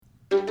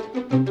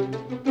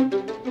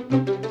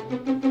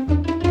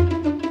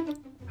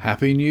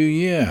Happy New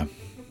Year!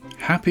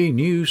 Happy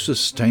New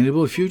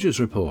Sustainable Futures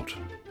Report.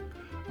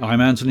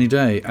 I'm Anthony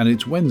Day and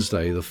it's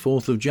Wednesday the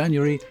 4th of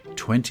January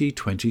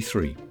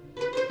 2023.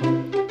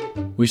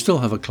 We still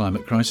have a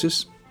climate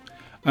crisis,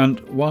 and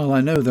while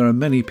I know there are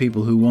many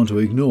people who want to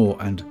ignore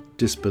and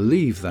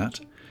disbelieve that,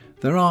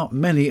 there are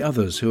many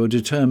others who are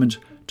determined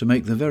to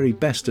make the very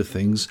best of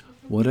things,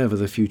 whatever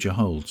the future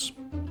holds.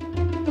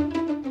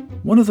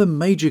 One of the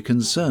major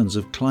concerns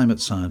of climate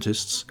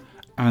scientists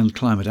and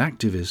climate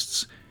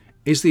activists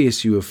is the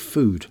issue of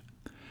food.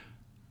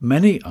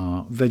 Many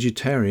are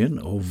vegetarian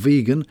or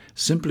vegan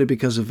simply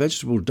because a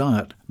vegetable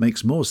diet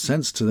makes more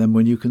sense to them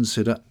when you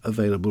consider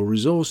available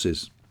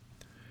resources.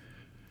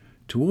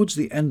 Towards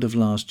the end of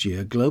last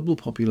year, global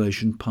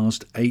population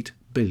passed 8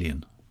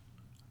 billion.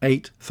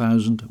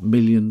 8,000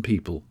 million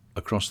people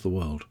across the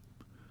world.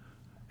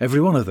 Every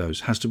one of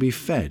those has to be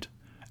fed,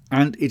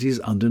 and it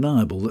is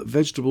undeniable that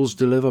vegetables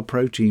deliver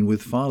protein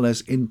with far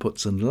less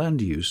inputs and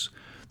land use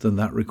than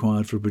that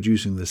required for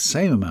producing the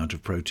same amount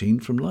of protein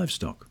from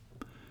livestock.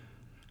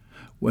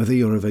 Whether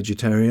you're a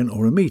vegetarian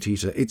or a meat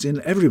eater, it's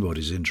in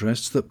everybody's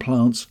interests that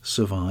plants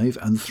survive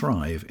and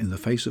thrive in the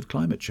face of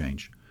climate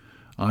change,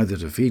 either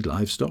to feed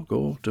livestock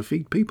or to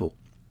feed people.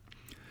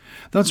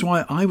 That's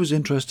why I was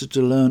interested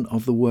to learn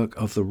of the work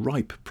of the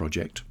RIPE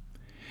project.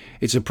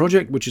 It's a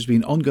project which has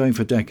been ongoing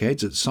for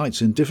decades at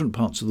sites in different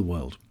parts of the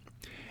world.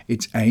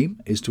 Its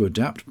aim is to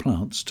adapt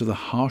plants to the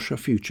harsher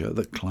future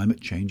that climate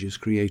change is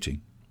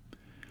creating.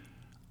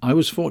 I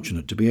was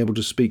fortunate to be able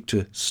to speak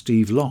to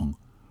Steve Long,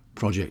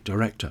 project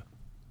director.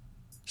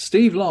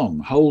 Steve Long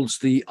holds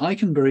the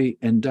Eikenberry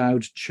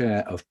Endowed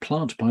Chair of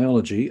Plant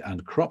Biology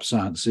and Crop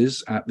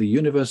Sciences at the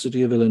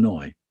University of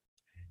Illinois.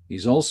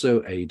 He's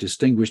also a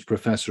distinguished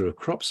professor of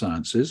crop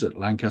sciences at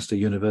Lancaster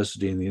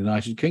University in the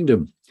United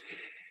Kingdom.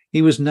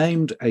 He was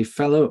named a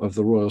Fellow of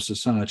the Royal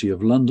Society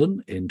of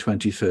London in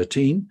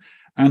 2013,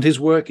 and his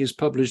work is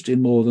published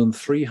in more than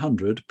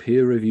 300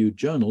 peer-reviewed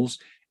journals,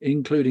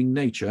 including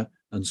Nature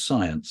and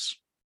Science.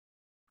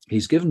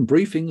 He's given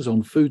briefings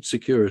on food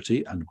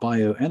security and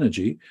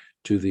bioenergy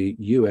to the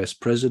US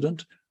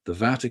President, the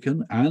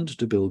Vatican, and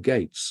to Bill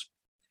Gates.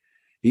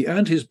 He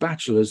earned his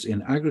bachelor's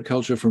in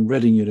agriculture from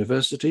Reading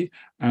University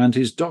and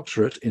his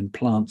doctorate in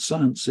plant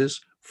sciences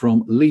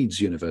from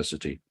Leeds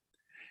University.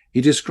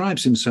 He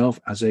describes himself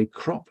as a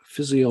crop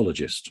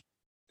physiologist.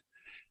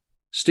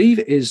 Steve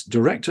is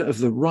director of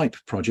the RIPE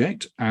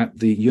project at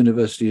the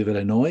University of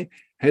Illinois,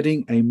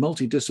 heading a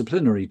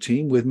multidisciplinary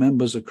team with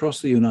members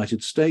across the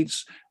United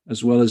States,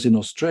 as well as in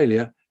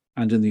Australia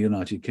and in the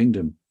United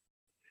Kingdom.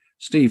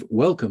 Steve,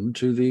 welcome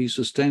to the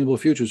Sustainable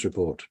Futures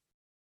Report.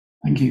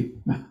 Thank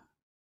you.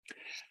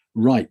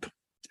 RIPE,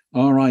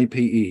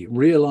 R-I-P-E,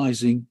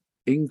 realizing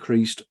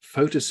increased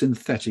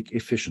photosynthetic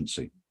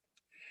efficiency.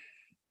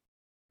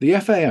 The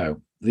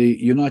FAO, the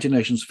United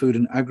Nations Food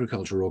and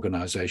Agriculture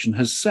Organization,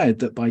 has said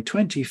that by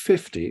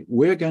 2050,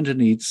 we're going to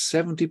need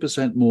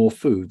 70% more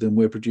food than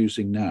we're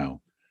producing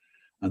now.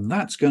 And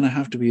that's going to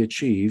have to be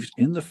achieved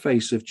in the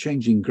face of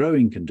changing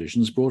growing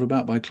conditions brought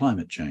about by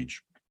climate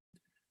change.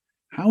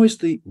 How is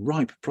the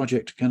RIPE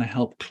project going to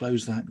help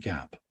close that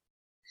gap?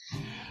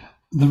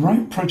 The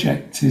RIPE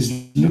project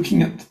is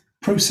looking at the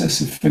process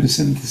of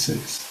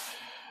photosynthesis.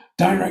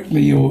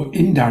 Directly or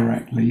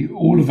indirectly,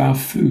 all of our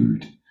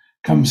food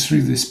comes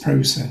through this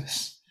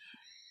process.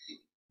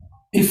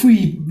 If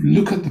we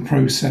look at the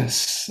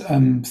process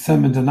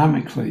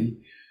thermodynamically,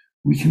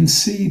 we can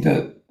see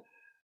that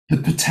the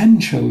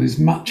potential is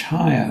much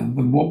higher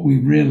than what we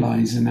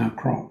realize in our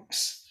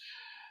crops.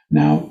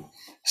 Now,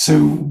 so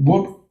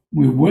what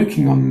we're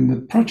working on in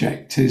the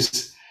project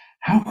is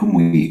how can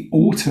we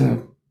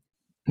alter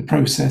the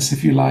process,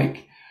 if you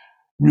like,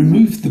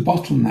 remove the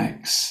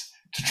bottlenecks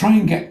to try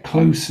and get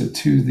closer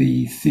to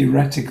the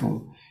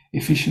theoretical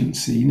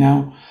efficiency.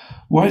 Now,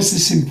 why is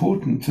this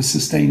important for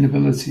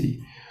sustainability?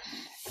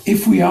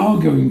 If we are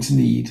going to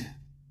need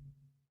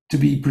to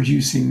be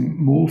producing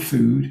more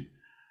food,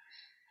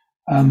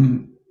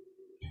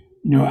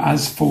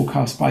 as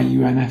forecast by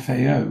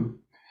UNFAO,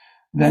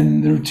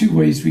 then there are two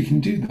ways we can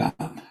do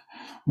that.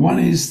 One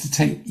is to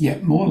take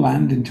yet more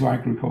land into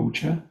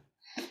agriculture,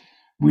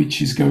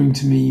 which is going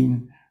to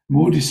mean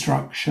more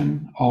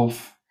destruction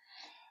of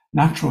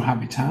natural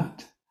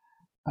habitat,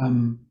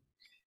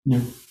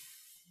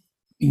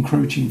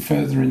 encroaching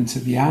further into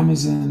the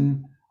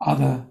Amazon,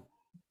 other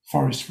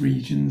forest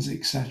regions,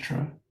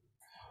 etc.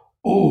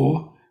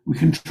 Or we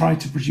can try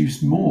to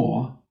produce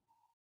more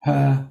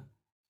per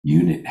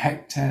unit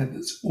hectare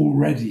that's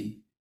already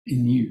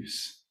in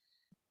use.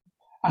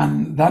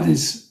 And that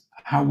is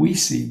how we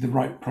see the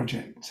RIPE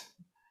project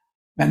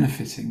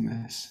benefiting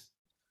this.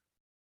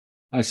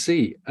 I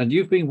see. And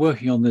you've been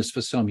working on this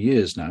for some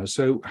years now.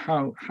 So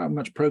how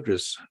much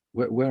progress,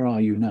 where are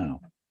you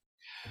now?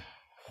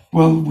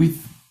 Well,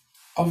 we've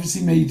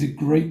obviously made a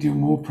great deal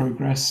more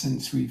progress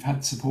since we've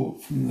had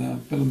support from the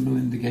Bill and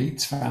Melinda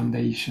Gates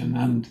Foundation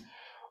and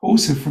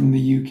also from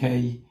the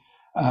UK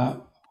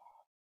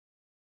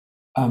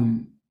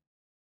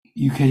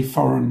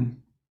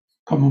Foreign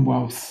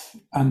Commonwealth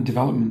and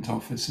Development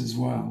Office as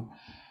well.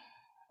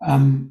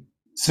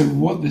 So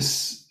what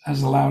this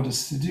has allowed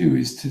us to do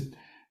is to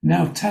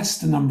now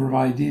test a number of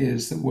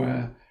ideas that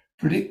were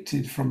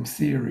predicted from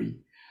theory.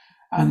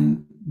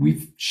 And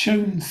we've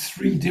shown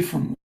 3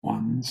 different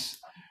ones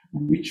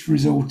which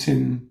result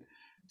in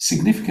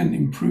significant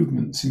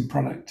improvements in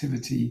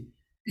productivity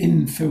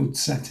in field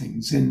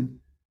settings, in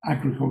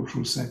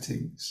agricultural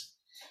settings.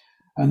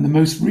 And the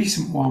most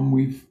recent one,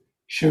 we've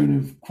shown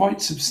a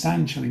quite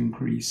substantial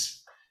increase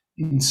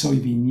in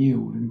soybean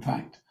yield. In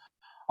fact,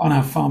 on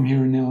our farm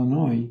here in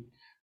Illinois,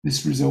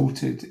 this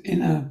resulted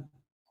in a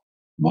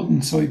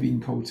modern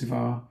soybean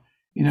cultivar,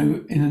 in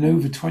an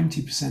over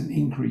 20%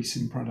 increase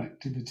in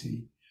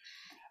productivity.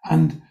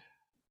 And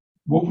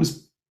what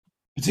was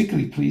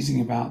particularly pleasing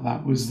about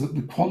that was that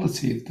the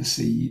quality of the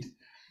seed,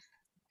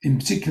 in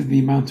particular the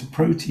amount of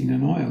protein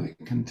and oil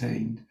it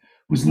contained,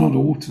 was not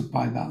altered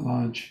by that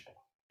large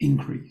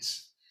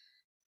increase.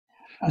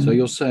 And so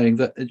you're saying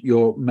that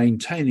you're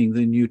maintaining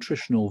the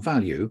nutritional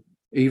value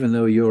even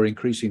though you're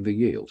increasing the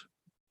yield?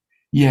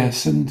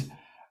 Yes, and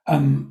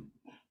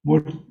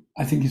what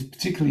I think is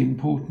particularly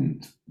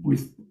important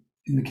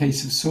in the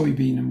case of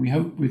soybean, and we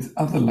hope with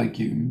other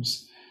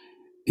legumes,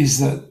 is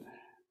that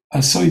a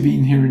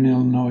soybean here in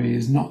Illinois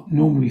is not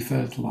normally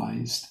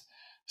fertilized,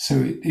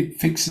 so it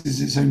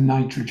fixes its own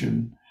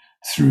nitrogen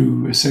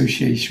through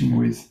association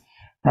with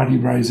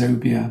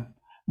Bradyrhizobia,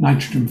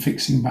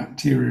 nitrogen-fixing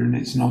bacteria in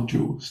its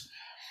nodules.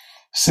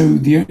 So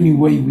the only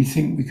way we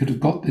think we could have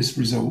got this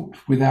result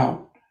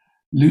without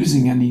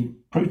losing any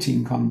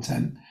protein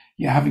content,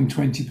 yet having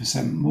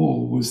 20%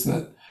 more, was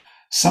that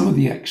some of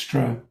the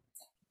extra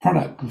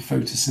product of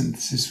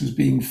photosynthesis was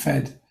being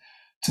fed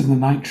to the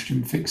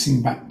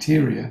nitrogen-fixing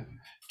bacteria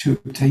to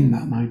obtain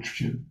that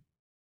nitrogen.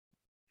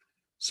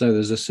 So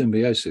there's a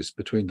symbiosis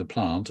between the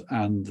plant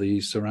and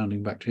the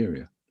surrounding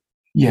bacteria?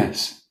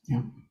 Yes.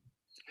 Yeah.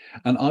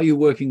 And are you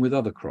working with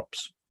other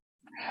crops?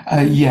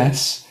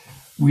 Yes,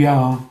 we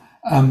are.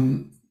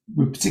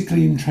 We're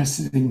particularly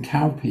interested in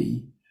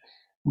cowpea,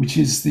 which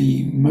is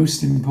the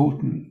most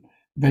important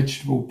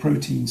vegetable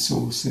protein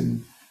source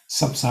in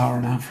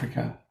sub-Saharan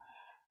Africa,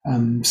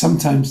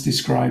 sometimes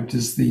described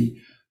as the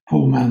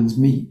poor man's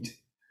meat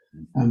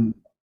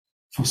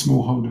for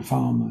smallholder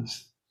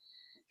farmers.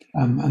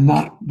 And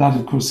that,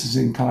 of course, is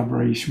in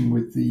collaboration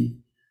with the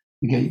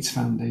Gates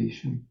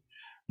Foundation.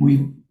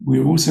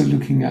 We're also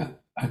looking at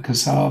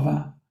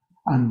cassava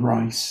and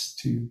rice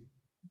too.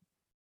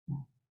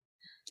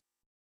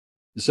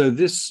 So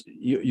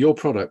your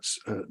products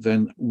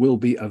then will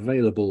be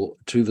available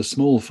to the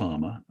small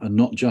farmer and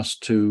not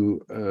just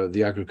to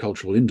the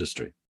agricultural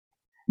industry?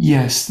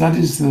 Yes, that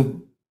is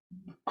the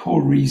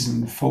core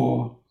reason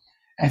for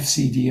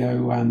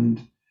FCDO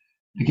and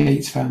the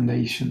Gates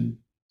Foundation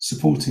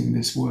supporting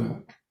this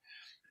work.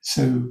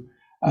 So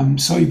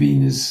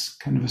soybean is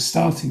kind of a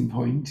starting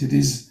point.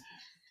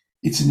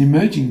 It's an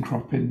emerging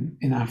crop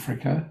in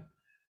Africa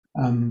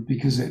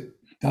because it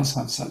does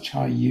have such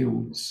high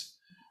yields,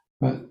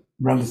 but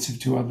relative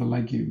to other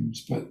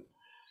legumes. But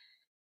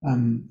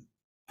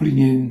putting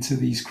it into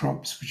these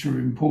crops, which are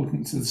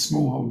important to the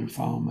smallholder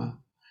farmer,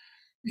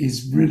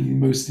 is really the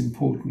most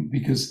important,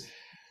 because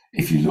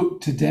if you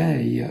look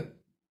today at,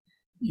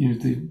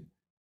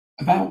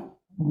 about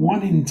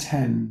 1 in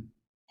 10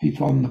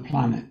 people on the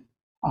planet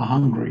are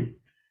hungry,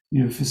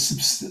 for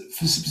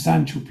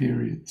substantial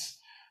periods.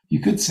 You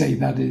could say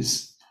that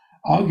is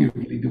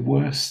arguably the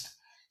worst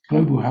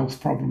global health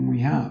problem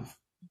we have.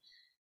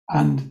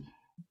 And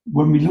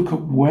when we look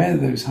at where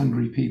those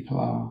hungry people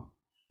are,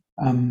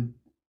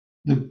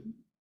 the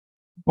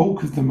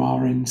bulk of them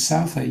are in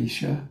South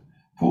Asia,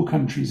 4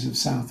 countries of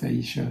South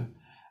Asia,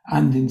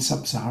 and in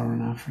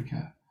sub-Saharan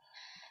Africa.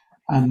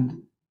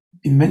 And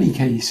in many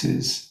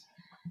cases,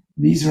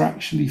 these are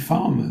actually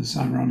farmers,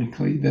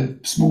 ironically. They're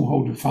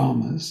smallholder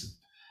farmers.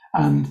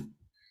 And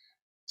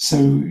so,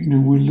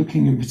 we're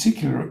looking in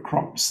particular at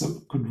crops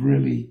that could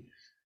really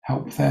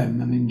help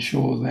them and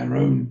ensure their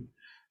own,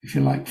 if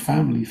you like,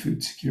 family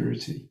food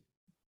security.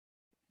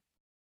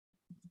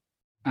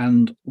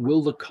 And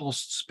will the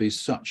costs be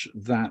such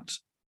that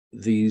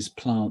these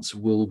plants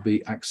will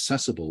be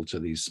accessible to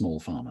these small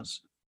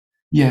farmers?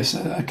 Yes,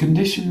 a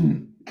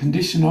condition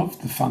of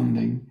the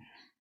funding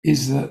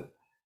is that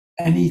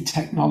any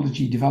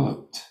technology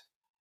developed,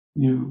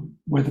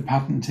 whether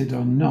patented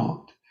or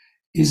not,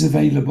 is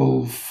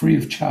available free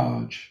of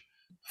charge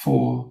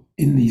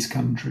in these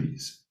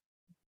countries.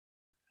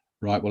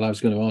 Right. Well, I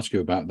was going to ask you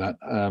about that.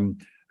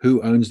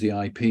 Who owns the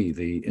IP,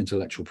 the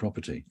intellectual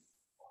property?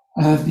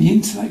 The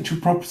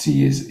intellectual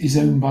property is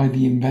owned by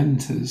the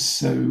inventors.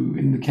 So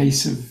in the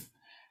case of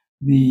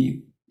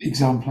the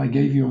example I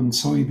gave you on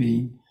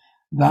soybean,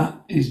 that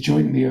is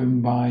jointly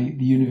owned by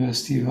the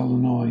University of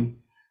Illinois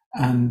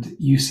and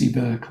UC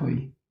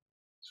Berkeley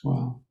as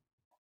well.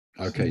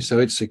 Okay, so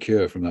it's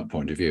secure from that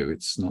point of view.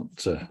 It's not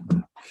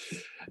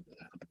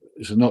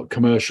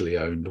commercially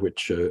owned,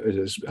 which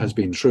has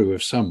been true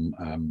of some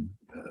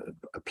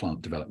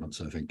plant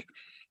developments, I think.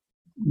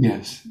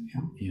 Yes.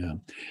 Yeah.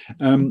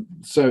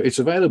 So it's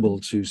available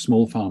to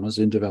small farmers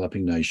in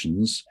developing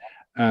nations.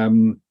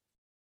 Can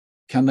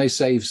they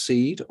save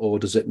seed, or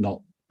does it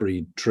not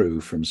breed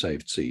true from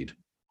saved seed?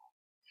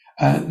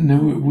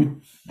 No, it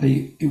would.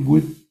 It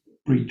would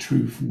breed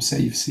true from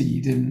saved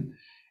seed in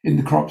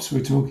the crops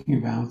we're talking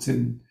about,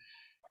 in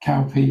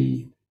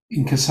cowpea,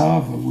 in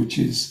cassava, which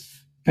is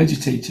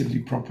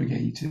vegetatively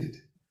propagated.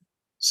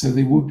 So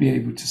they would be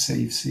able to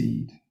save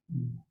seed.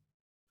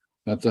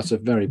 That's a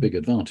very big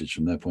advantage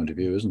from their point of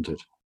view, isn't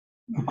it?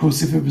 Of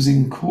course, if it was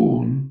in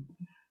corn,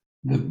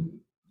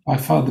 by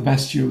far the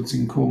best yields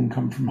in corn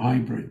come from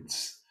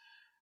hybrids.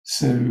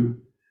 So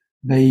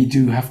they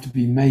do have to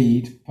be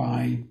made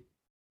by,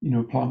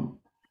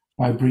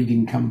 by a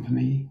breeding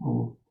company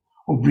or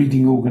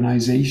breeding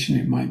organization.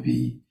 It might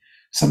be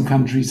some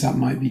countries that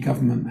might be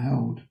government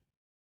held.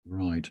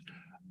 Right.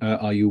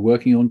 Are you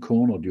working on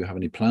corn, or do you have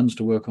any plans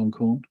to work on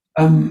corn?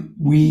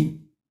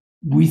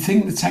 We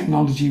think the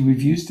technology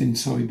we've used in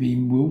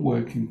soybean will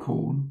work in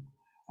corn.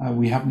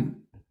 We haven't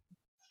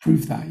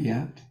proved that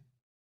yet,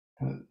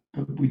 but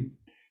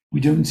we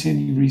don't see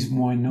any reason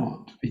why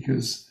not,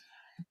 because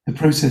the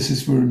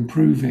processes we're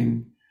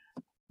improving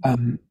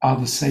are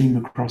the same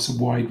across a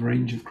wide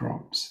range of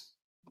crops.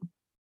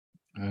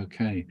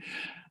 Okay.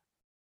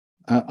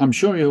 I'm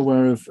sure you're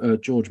aware of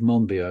George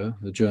Monbiot,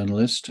 the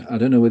journalist. I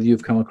don't know whether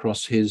you've come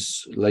across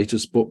his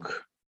latest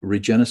book,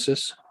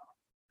 Regenesis.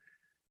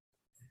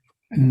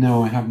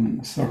 No, I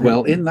haven't. Sorry.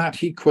 Well, in that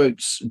he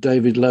quotes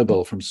David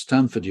Lobel from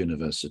Stanford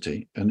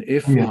University. And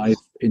if I've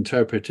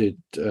interpreted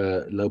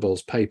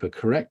Lobel's paper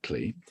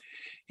correctly,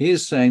 he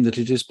is saying that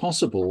it is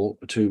possible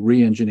to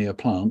re-engineer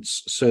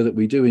plants so that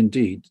we do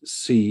indeed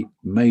see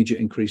major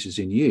increases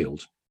in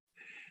yield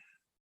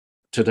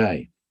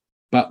today.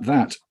 But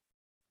that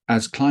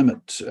as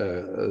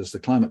the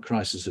climate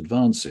crisis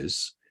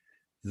advances,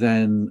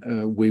 then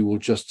we will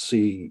just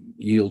see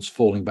yields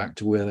falling back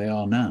to where they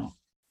are now.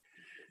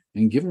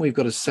 And given we've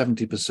got a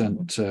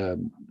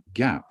 70%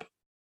 gap,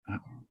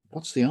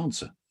 what's the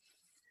answer?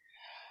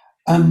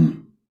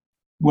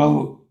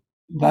 Well,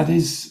 that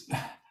is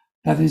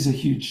a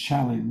huge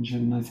challenge,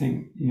 and I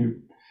think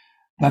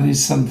that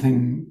is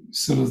something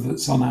sort of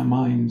that's on our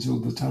minds all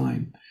the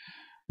time.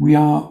 We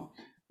are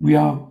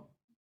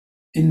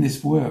in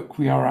this work.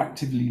 We are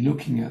actively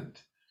looking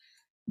at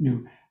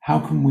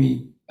how can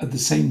we at the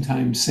same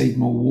time save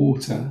more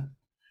water.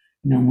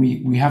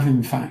 We have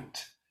in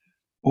fact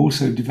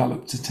also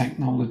developed a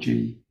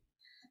technology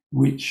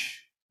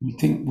which we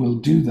think will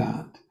do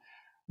that.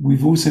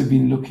 We've also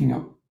been looking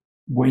at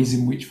ways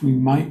in which we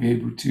might be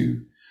able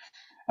to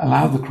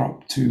allow the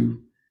crop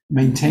to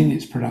maintain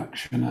its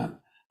production at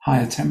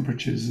higher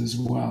temperatures as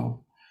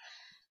well.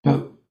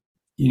 But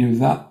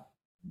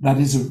that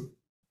is a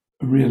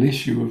real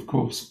issue, of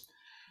course.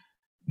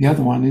 The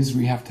other one is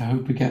we have to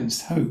hope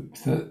against hope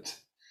that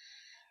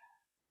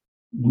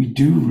we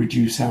do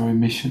reduce our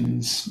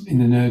emissions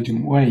in an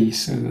urgent way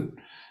so that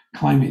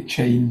climate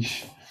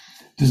change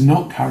does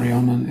not carry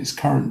on its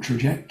current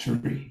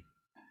trajectory.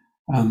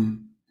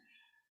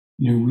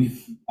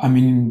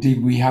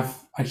 Indeed, we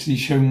have actually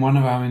shown one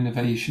of our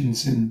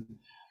innovations in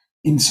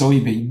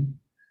soybean.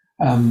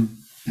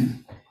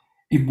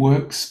 It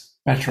works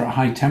better at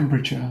high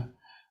temperature,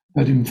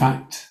 but in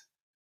fact,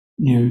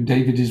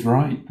 David is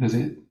right that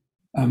it,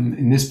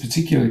 in this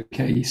particular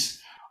case,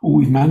 all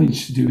we've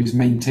managed to do is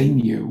maintain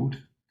yield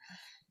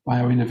by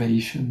our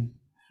innovation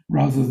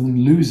rather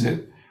than lose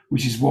it,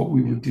 which is what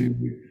we would do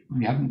if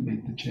we hadn't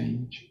made the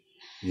change.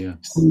 Yeah.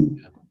 So,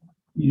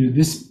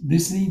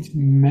 this needs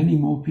many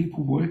more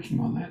people working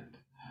on it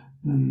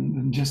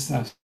than just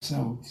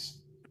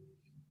ourselves.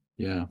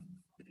 Yeah.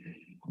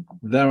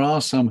 There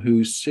are some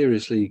who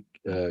seriously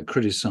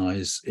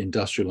criticize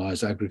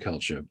industrialized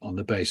agriculture on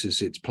the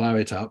basis it's plow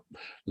it up,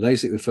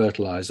 lace it with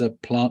fertilizer,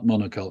 plant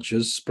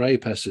monocultures, spray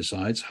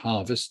pesticides,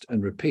 harvest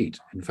and repeat.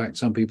 In fact,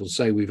 some people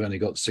say we've only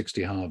got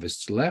 60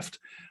 harvests left.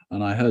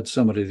 And I heard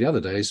somebody the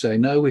other day say,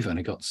 no, we've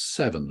only got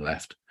 7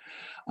 left.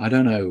 I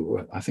don't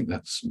know. I think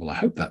I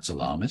hope that's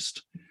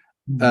alarmist.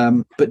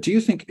 But do you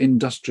think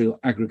industrial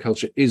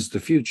agriculture is the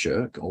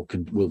future, or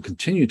will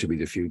continue to be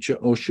the future,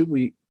 or should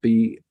we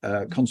be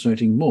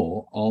concentrating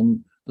more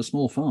on the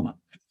small farmer?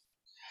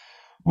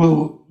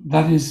 Well,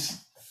 that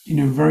is,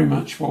 very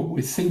much what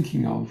we're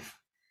thinking of,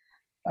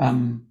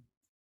 and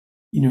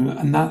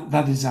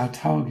that is our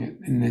target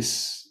in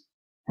this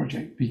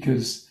project,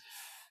 because,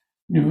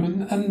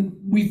 and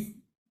we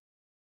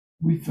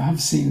have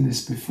seen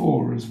this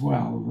before as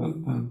well,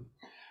 that the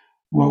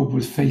world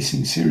was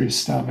facing serious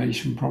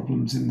starvation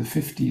problems in the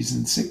 50s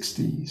and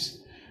 60s,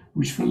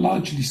 which were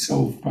largely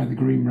solved by the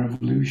Green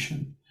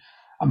Revolution.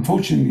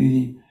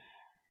 Unfortunately,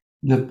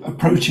 the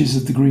approaches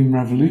of the Green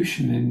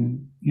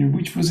Revolution,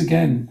 which was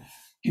again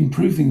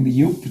improving the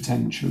yield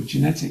potential,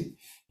 genetic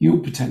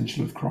yield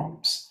potential of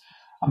crops.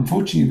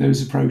 Unfortunately,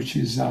 those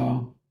approaches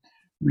are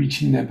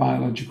reaching their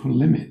biological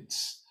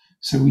limits.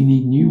 So we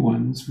need new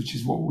ones, which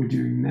is what we're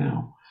doing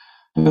now.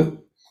 But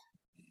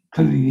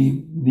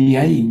clearly the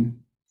aim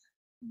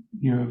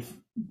of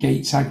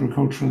Gates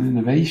Agricultural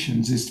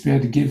Innovations is to be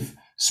able to give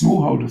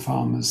smallholder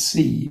farmers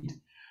seed,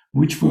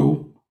 which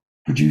will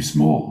produce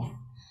more,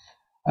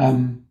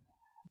 and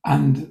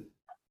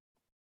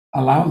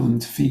allow them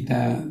to feed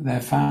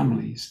their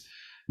families.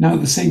 Now,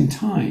 at the same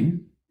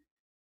time,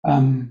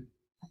 in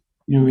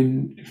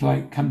if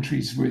like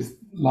countries with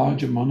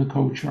larger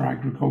monoculture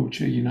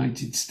agriculture,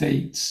 United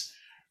States,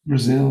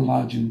 Brazil,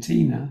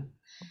 Argentina,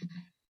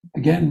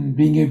 again,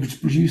 being able to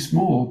produce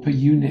more per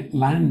unit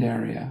land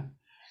area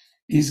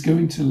is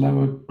going to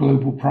lower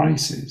global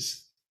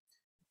prices,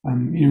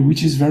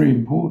 which is very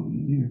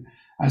important.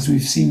 As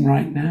we've seen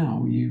right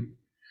now,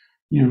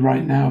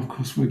 right now, of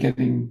course, we're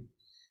getting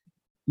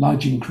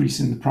large increase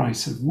in the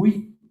price of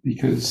wheat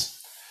because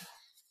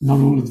not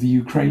all of the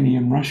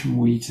Ukrainian Russian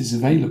wheat is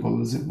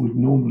available as it would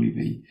normally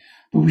be.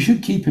 But we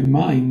should keep in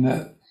mind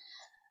that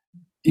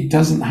it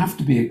doesn't have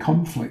to be a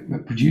conflict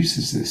that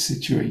produces this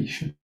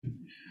situation.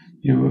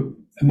 A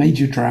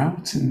major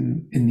drought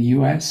in the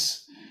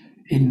US,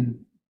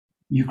 in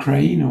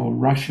Ukraine or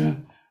Russia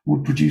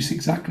would produce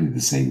exactly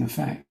the same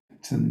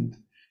effect. And,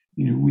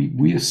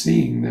 we are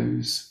seeing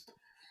those,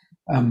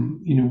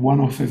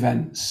 one-off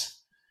events,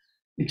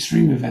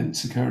 extreme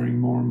events occurring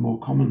more and more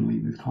commonly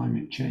with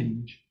climate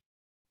change.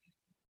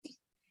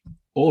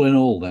 All in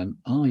all, then,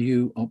 are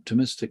you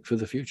optimistic for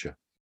the future?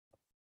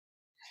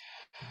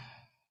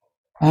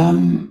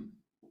 I'm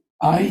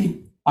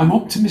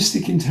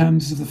optimistic in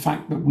terms of the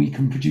fact that we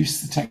can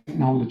produce the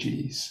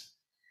technologies.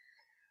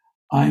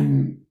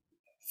 I'm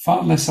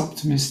far less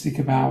optimistic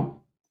about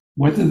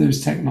whether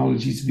those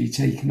technologies will be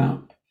taken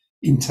up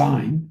in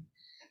time,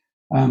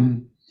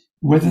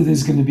 whether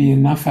there's going to be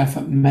enough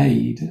effort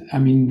made. I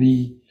mean,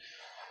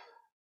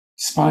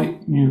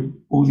 despite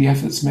all the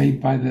efforts made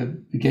by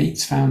the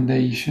Gates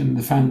Foundation,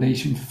 the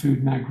Foundation for Food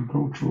and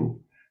Agricultural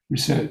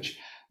Research,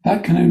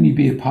 that can only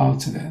be a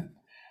part of it.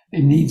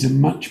 It needs a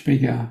much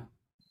bigger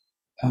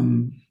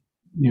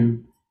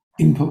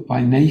input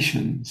by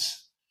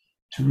nations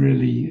to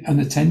really,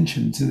 and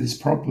attention to this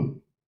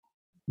problem.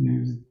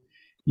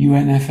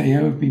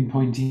 UNFAO have been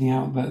pointing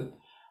out that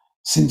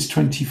since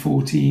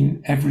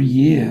 2014, every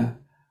year,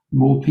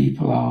 more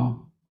people are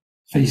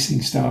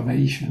facing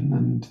starvation.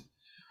 And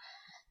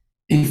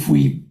if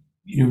we,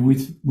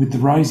 with the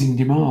rising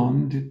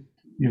demand,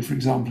 for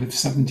example, if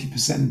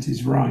 70%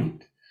 is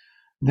right,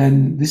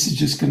 then this is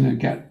just going to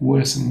get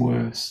worse and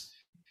worse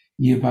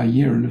year by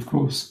year. And of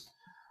course,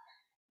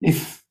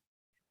 if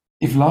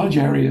large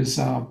areas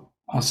are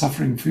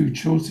suffering food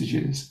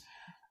shortages,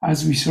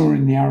 as we saw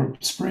in the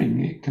Arab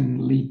Spring, it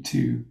can lead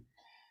to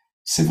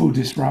civil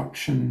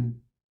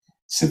disruption,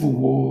 civil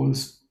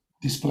wars,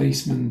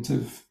 displacement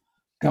of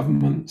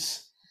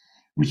governments,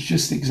 which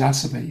just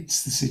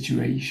exacerbates the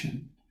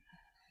situation.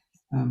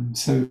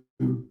 So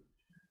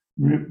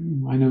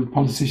I know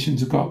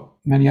politicians have got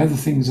many other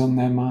things on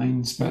their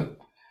minds, but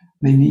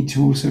they need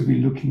to also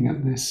be looking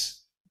at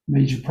this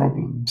major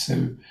problem.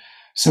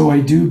 So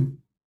I do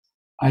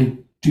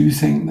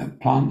think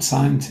that plant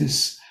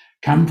scientists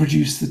can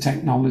produce the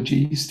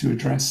technologies to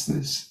address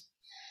this,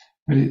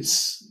 but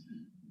it's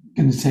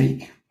going to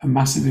take a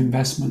massive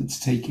investment to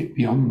take it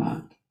beyond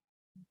that.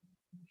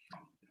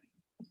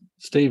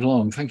 Steve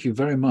Long, thank you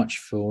very much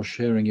for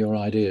sharing your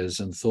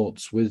ideas and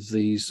thoughts with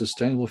the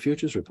Sustainable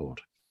Futures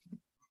Report.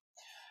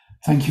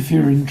 Thank you for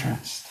your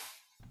interest.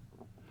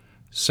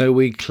 So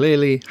we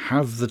clearly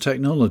have the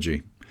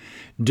technology.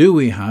 Do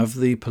we have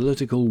the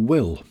political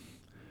will?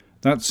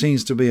 That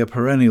seems to be a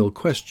perennial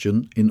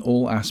question in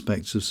all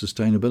aspects of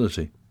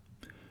sustainability,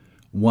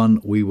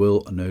 one we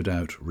will no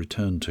doubt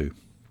return to.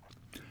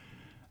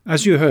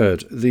 As you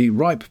heard, the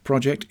RIPE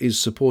project is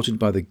supported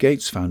by the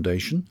Gates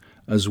Foundation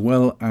as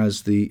well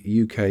as the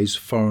UK's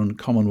Foreign,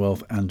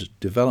 Commonwealth and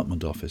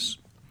Development Office.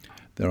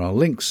 There are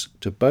links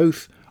to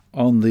both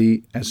on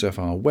the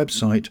SFR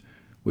website,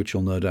 which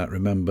you'll no doubt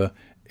remember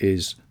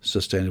is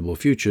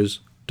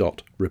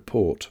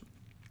sustainablefutures.report.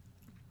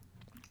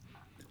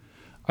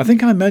 I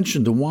think I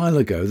mentioned a while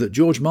ago that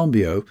George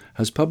Monbiot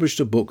has published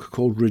a book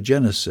called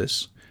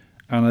Regenesis,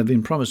 and I've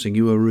been promising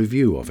you a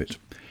review of it.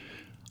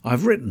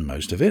 I've written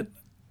most of it,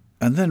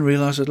 and then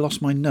realised I'd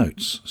lost my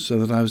notes, so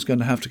that I was going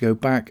to have to go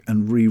back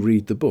and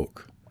reread the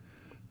book.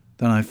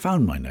 Then I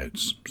found my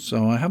notes,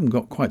 so I haven't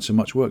got quite so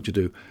much work to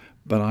do,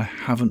 but I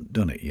haven't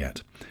done it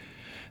yet.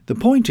 The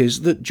point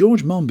is that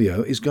George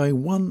Monbiot is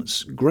going one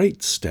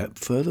great step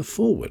further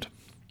forward.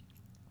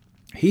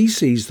 He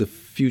sees the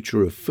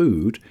future of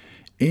food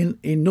in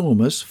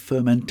enormous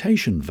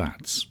fermentation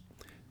vats.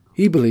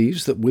 He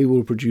believes that we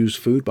will produce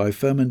food by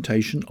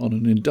fermentation on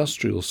an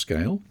industrial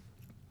scale,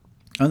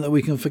 and that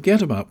we can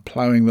forget about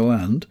ploughing the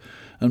land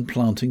and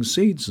planting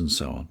seeds and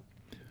so on.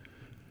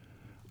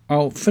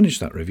 I'll finish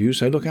that review,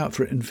 so look out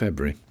for it in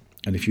February.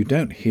 And if you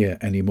don't hear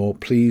any more,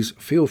 please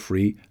feel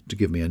free to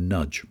give me a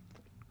nudge.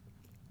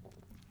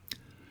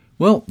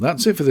 Well,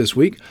 that's it for this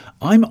week.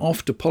 I'm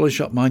off to polish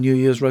up my New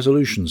Year's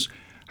resolutions.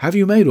 Have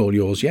you made all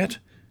yours yet?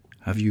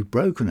 Have you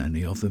broken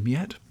any of them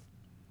yet?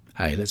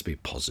 Hey, let's be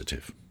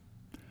positive.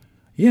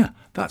 Yeah,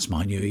 that's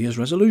my New Year's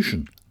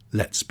resolution.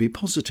 Let's be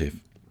positive.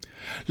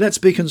 Let's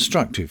be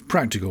constructive,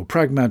 practical,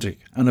 pragmatic,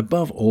 and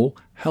above all,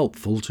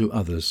 helpful to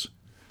others.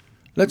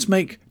 Let's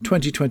make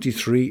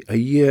 2023 a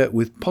year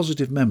with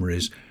positive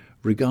memories,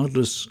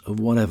 regardless of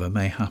whatever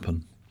may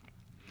happen.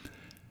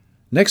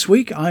 Next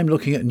week, I'm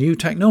looking at new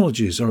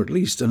technologies, or at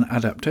least an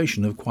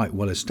adaptation of quite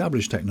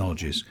well-established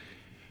technologies.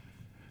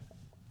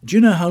 Do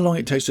you know how long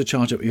it takes to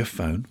charge up your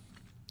phone?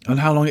 And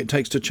how long it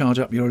takes to charge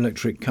up your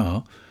electric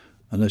car,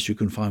 unless you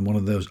can find one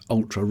of those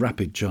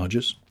ultra-rapid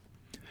chargers?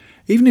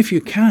 Even if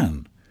you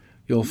can,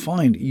 you'll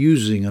find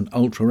using an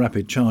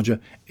ultra-rapid charger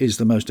is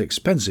the most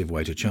expensive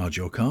way to charge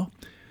your car.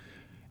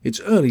 It's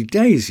early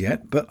days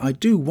yet, but I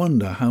do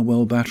wonder how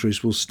well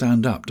batteries will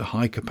stand up to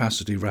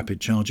high-capacity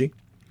rapid charging.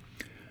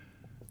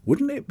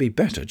 Wouldn't it be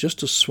better just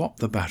to swap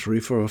the battery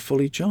for a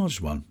fully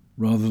charged one,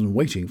 rather than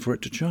waiting for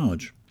it to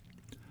charge?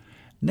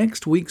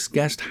 Next week's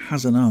guest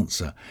has an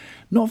answer.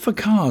 Not for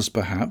cars,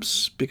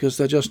 perhaps, because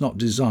they're just not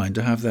designed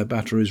to have their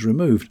batteries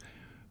removed,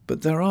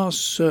 but there are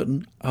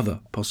certain other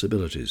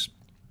possibilities.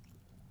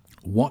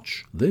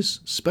 Watch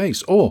this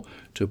space, or,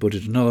 to put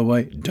it another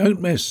way,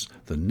 don't miss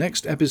the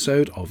next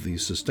episode of the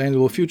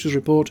Sustainable Futures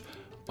Report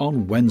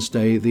on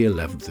Wednesday, the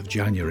 11th of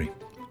January.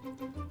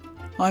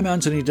 I'm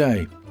Anthony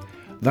Day.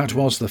 That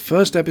was the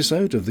first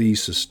episode of the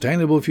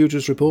Sustainable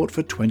Futures Report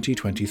for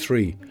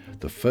 2023,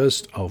 the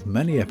first of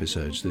many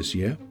episodes this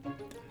year.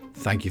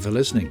 Thank you for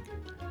listening.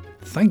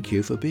 Thank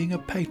you for being a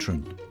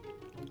patron.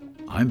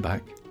 I'm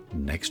back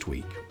next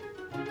week.